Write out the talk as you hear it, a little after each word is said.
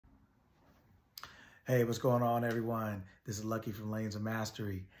Hey, what's going on, everyone? This is Lucky from Lanes of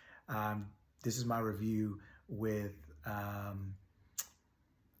Mastery. This is my review with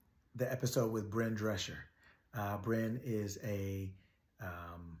the episode with Bryn Drescher. Bryn is a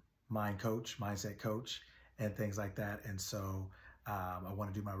mindset coach, and things like that. And so I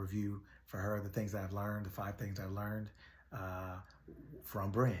want to do my review for her, the things that I've learned, the 5 things I've learned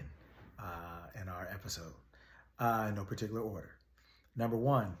from Bryn in our episode, in no particular order. Number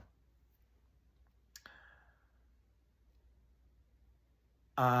 1,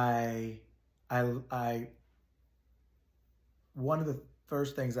 one of the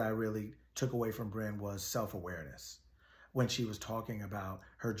first things I really took away from Bryn was self-awareness when she was talking about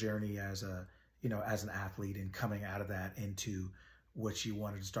her journey as as an athlete and coming out of that into what she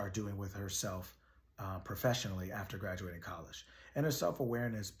wanted to start doing with herself professionally after graduating college. And her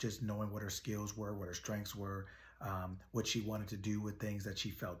self-awareness, just knowing what her skills were, what her strengths were, what she wanted to do with things that she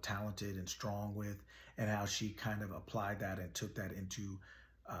felt talented and strong with, and how she kind of applied that and took that into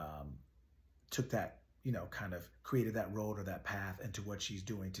kind of created that road or that path into what she's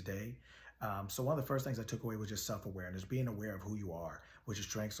doing today. So one of the first things I took away was just self-awareness, being aware of who you are, what your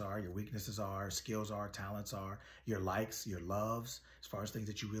strengths are, your weaknesses are, skills are, talents are, your likes, your loves, as far as things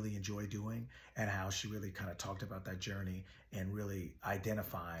that you really enjoy doing, and how she really kind of talked about that journey and really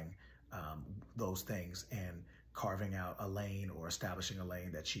identifying those things and carving out a lane or establishing a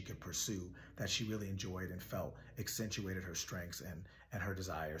lane that she could pursue that she really enjoyed and felt accentuated her strengths and her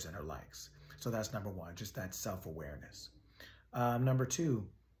desires and her likes. So that's number 1, just that self-awareness. Number 2,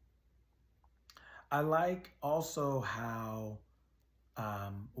 I like also how,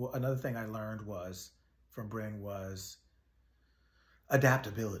 another thing I learned from Bryn was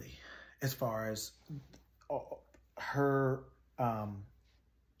adaptability, as far as her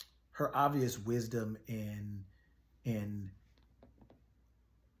obvious wisdom in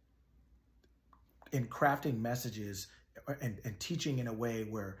crafting messages and teaching in a way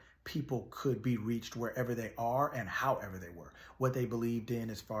where people could be reached wherever they are and however they were, what they believed in,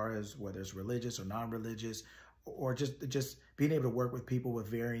 as far as whether it's religious or non-religious, or just being able to work with people with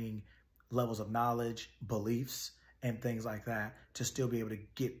varying levels of knowledge, beliefs, and things like that, to still be able to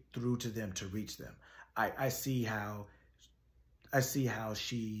get through to them, to reach them. I see how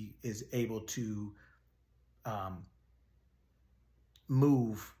she is able to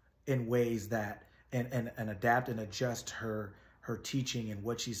move in ways that and adapt and adjust her teaching and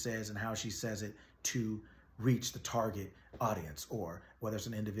what she says and how she says it to reach the target audience, or whether it's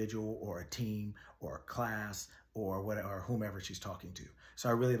an individual or a team or a class or whatever, or whomever she's talking to. So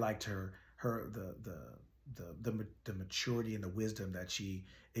I really liked the maturity and the wisdom that she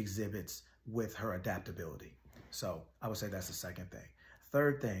exhibits with her adaptability. So I would say that's the second thing.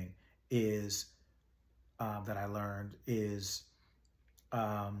 Third thing is that I learned is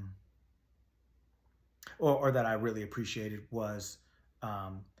or that I really appreciated was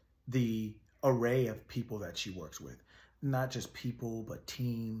the array of people that she works with. Not just people, but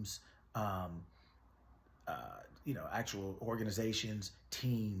teams, actual organizations,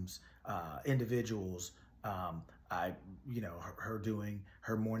 teams, individuals. Her doing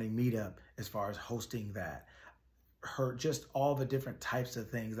her morning meetup, as far as hosting that. Her just all the different types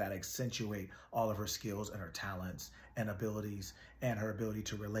of things that accentuate all of her skills and her talents and abilities, and her ability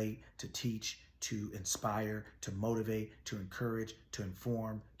to relate, to teach, to inspire, to motivate, to encourage, to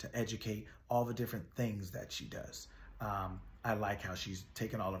inform, to educate, all the different things that she does. I like how she's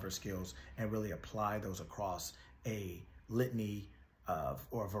taken all of her skills and really applied those across a litany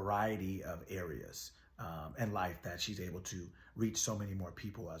or a variety of areas in life, that she's able to reach so many more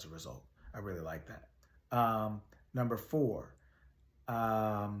people as a result. I really like that. Number 4,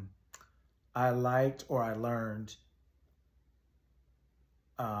 I learned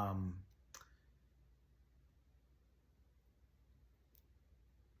how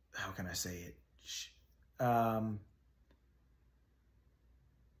can I say it? I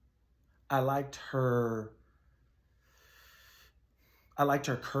liked her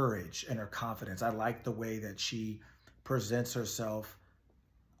courage and her confidence. I liked the way that she presents herself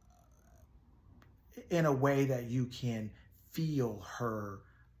in a way that you can feel her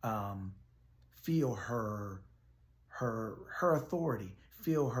authority,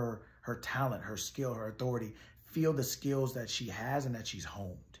 feel her talent, her skill, her authority, feel the skills that she has and that she's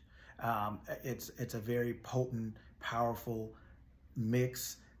honed. It's a very potent, powerful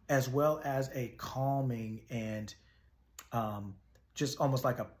mix, as well as a calming and just almost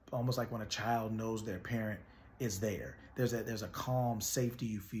like when a child knows their parent is there. There's a calm safety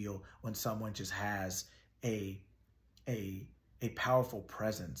you feel when someone just has a powerful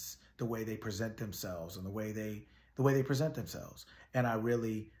presence, the way they present themselves and the way they present themselves. And I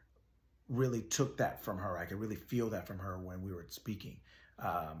really really took that from her. I could really feel that from her when we were speaking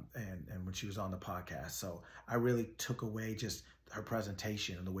and when she was on the podcast. So I really took away just her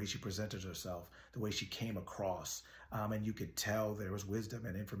presentation and the way she presented herself, the way she came across. And you could tell there was wisdom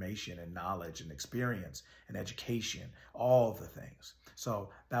and information and knowledge and experience and education, all of the things. So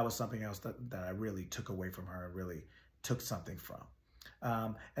that was something else that I really took away from her and really took something from.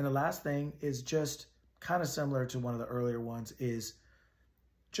 And the last thing is just kind of similar to one of the earlier ones, is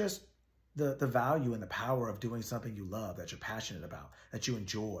just the value and the power of doing something you love, that you're passionate about, that you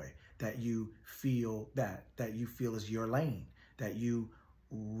enjoy, that you feel is your lane, that you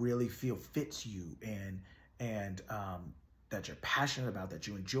really feel fits you, and that you're passionate about, that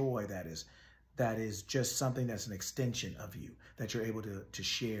you enjoy, that is just something that's an extension of you, that you're able to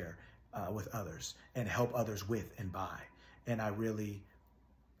share with others and help others with and by. And I really,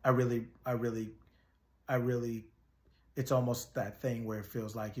 it's almost that thing where it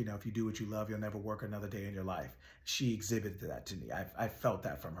feels like, if you do what you love, you'll never work another day in your life. She exhibited that to me. I felt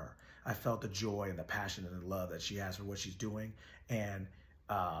that from her. I felt the joy and the passion and the love that she has for what she's doing, and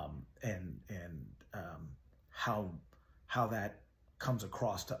how that comes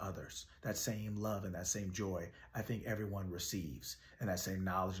across to others. That same love and that same joy, I think everyone receives, and that same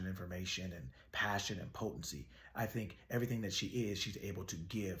knowledge and information and passion and potency. I think everything that she is, she's able to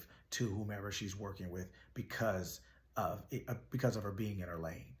give to whomever she's working with because of her being in her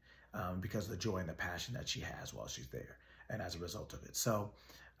lane, because of the joy and the passion that she has while she's there, and as a result of it. So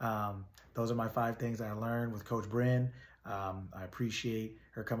those are my 5 things I learned with Coach Bryn. I appreciate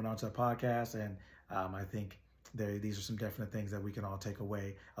her coming onto the podcast, and I think these are some definite things that we can all take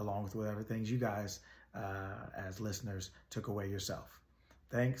away, along with whatever things you guys, as listeners, took away yourself.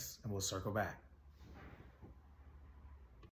 Thanks, and we'll circle back.